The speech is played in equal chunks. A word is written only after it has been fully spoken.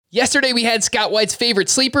Yesterday, we had Scott White's favorite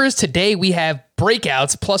sleepers. Today, we have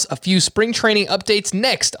breakouts, plus a few spring training updates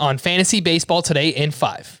next on Fantasy Baseball Today in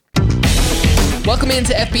 5. Welcome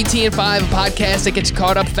into FBT in 5, a podcast that gets you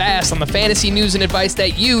caught up fast on the fantasy news and advice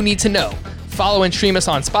that you need to know. Follow and stream us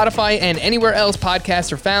on Spotify and anywhere else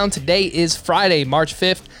podcasts are found. Today is Friday, March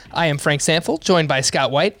 5th. I am Frank Sample, joined by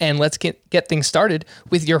Scott White, and let's get things started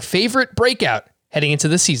with your favorite breakout heading into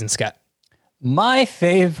the season, Scott. My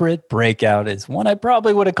favorite breakout is one I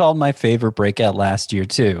probably would have called my favorite breakout last year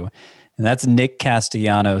too, and that's Nick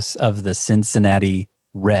Castellanos of the Cincinnati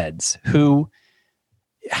Reds, who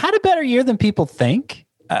had a better year than people think.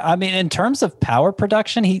 I mean, in terms of power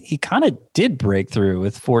production, he kind of did break through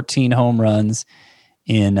with 14 home runs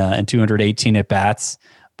in 218 at-bats.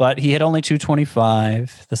 But he hit only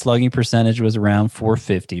 225. The slugging percentage was around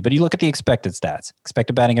 450. But you look at the expected stats.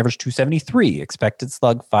 Expected batting average 273. Expected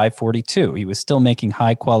slug 542. He was still making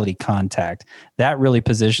high-quality contact. That really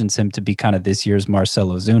positions him to be kind of this year's Marcell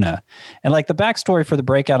Ozuna. And like the backstory for the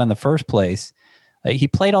breakout in the first place, he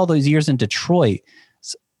played all those years in Detroit.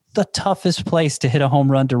 The toughest place to hit a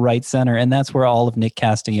home run to right center, and that's where all of Nick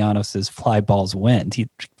Castellanos' fly balls went. He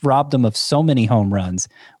robbed him of so many home runs.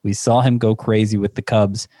 We saw him go crazy with the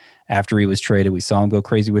Cubs after he was traded. We saw him go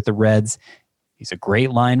crazy with the Reds. He's a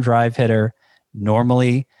great line drive hitter.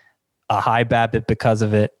 Normally a high BABIP because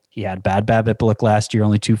of it. He had bad BABIP look last year,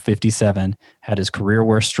 only 257, had his career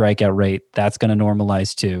worst strikeout rate. That's going to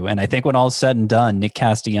normalize too. And I think when all's said and done, Nick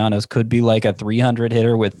Castellanos could be like a 300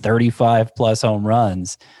 hitter with 35 plus home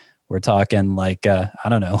runs. We're talking like,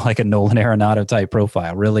 like a Nolan Arenado type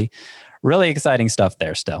profile. Really, really exciting stuff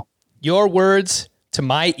there still. Your words to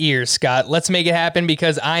my ears, Scott. Let's make it happen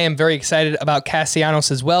because I am very excited about Castellanos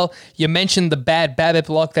as well. You mentioned the bad BABIP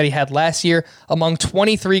luck that he had last year. Among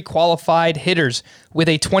 23 qualified hitters with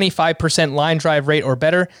a 25% line drive rate or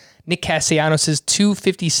better, Nick Castellanos'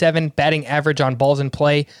 257 batting average on balls in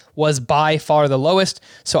play was by far the lowest,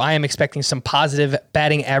 so I am expecting some positive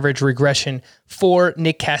batting average regression for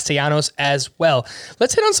Nick Castellanos as well.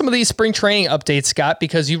 Let's hit on some of these spring training updates, Scott,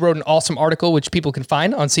 because you wrote an awesome article, which people can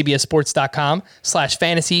find on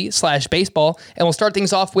cbssports.com/fantasy/baseball, and we'll start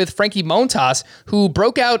things off with Frankie Montas, who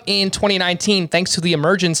broke out in 2019 thanks to the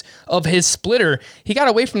emergence of his splitter. He got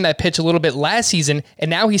away from that pitch a little bit last season,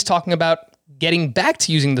 and now he's talking about getting back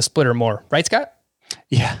to using the splitter more, right, Scott?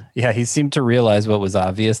 Yeah. He seemed to realize what was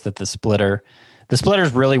obvious, that the splitter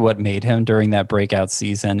is really what made him during that breakout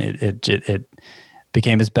season. It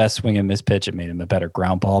became his best swing and miss pitch. It made him a better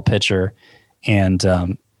ground ball pitcher. And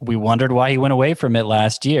we wondered why he went away from it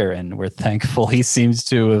last year. And we're thankful he seems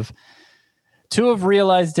to have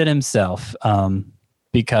realized it himself.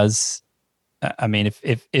 Because I mean,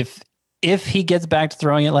 if he gets back to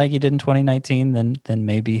throwing it like he did in 2019, then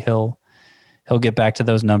maybe he'll get back to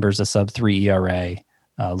those numbers, a sub-3 ERA.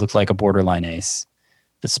 Looks like a borderline ace.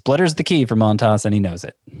 The splitter's the key for Montas, and he knows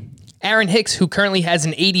it. Aaron Hicks, who currently has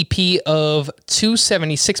an ADP of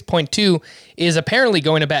 276.2, is apparently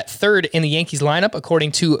going to bat third in the Yankees lineup,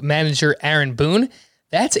 according to manager Aaron Boone.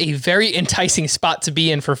 That's a very enticing spot to be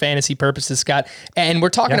in for fantasy purposes, Scott. And we're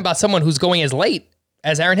talking about someone who's going as late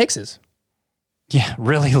as Aaron Hicks is. Yeah,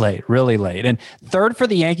 really late. And third for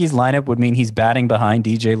the Yankees lineup would mean he's batting behind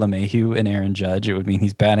DJ LeMahieu and Aaron Judge. It would mean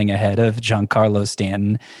he's batting ahead of Giancarlo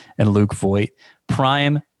Stanton and Luke Voit.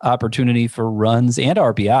 Prime opportunity for runs and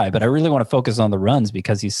RBI, but I really want to focus on the runs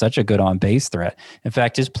because he's such a good on-base threat. In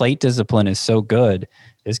fact, his plate discipline is so good,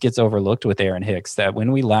 this gets overlooked with Aaron Hicks, that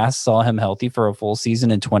when we last saw him healthy for a full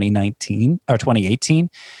season in 2018,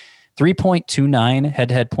 3.29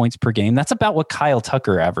 head-to-head points per game. That's about what Kyle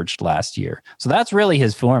Tucker averaged last year. So that's really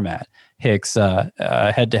his format, Hicks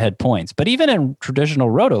head-to-head points. But even in traditional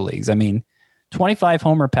roto leagues, I mean, 25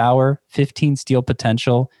 homer power, 15 steal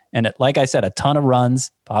potential, and like I said, a ton of runs,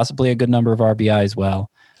 possibly a good number of RBI as well.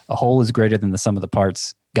 A whole is greater than the sum of the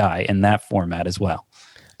parts guy in that format as well.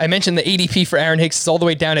 I mentioned the ADP for Aaron Hicks is all the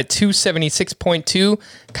way down at 276.2.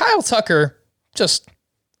 Kyle Tucker, just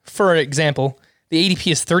for example, the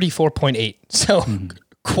ADP is 34.8. So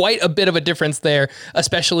quite a bit of a difference there,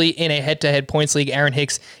 especially in a head-to-head points league. Aaron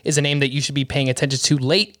Hicks is a name that you should be paying attention to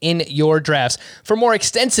late in your drafts. For more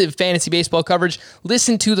extensive fantasy baseball coverage,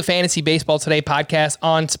 listen to the Fantasy Baseball Today podcast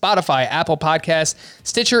on Spotify, Apple Podcasts,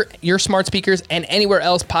 Stitcher, your smart speakers, and anywhere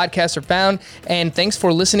else podcasts are found. And thanks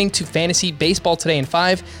for listening to Fantasy Baseball Today in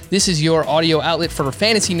 5. This is your audio outlet for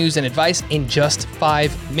fantasy news and advice in just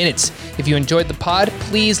 5 minutes. If you enjoyed the pod,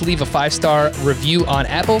 please leave a 5-star review on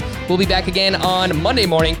Apple. We'll be back again on Monday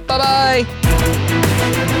morning. Bye-bye.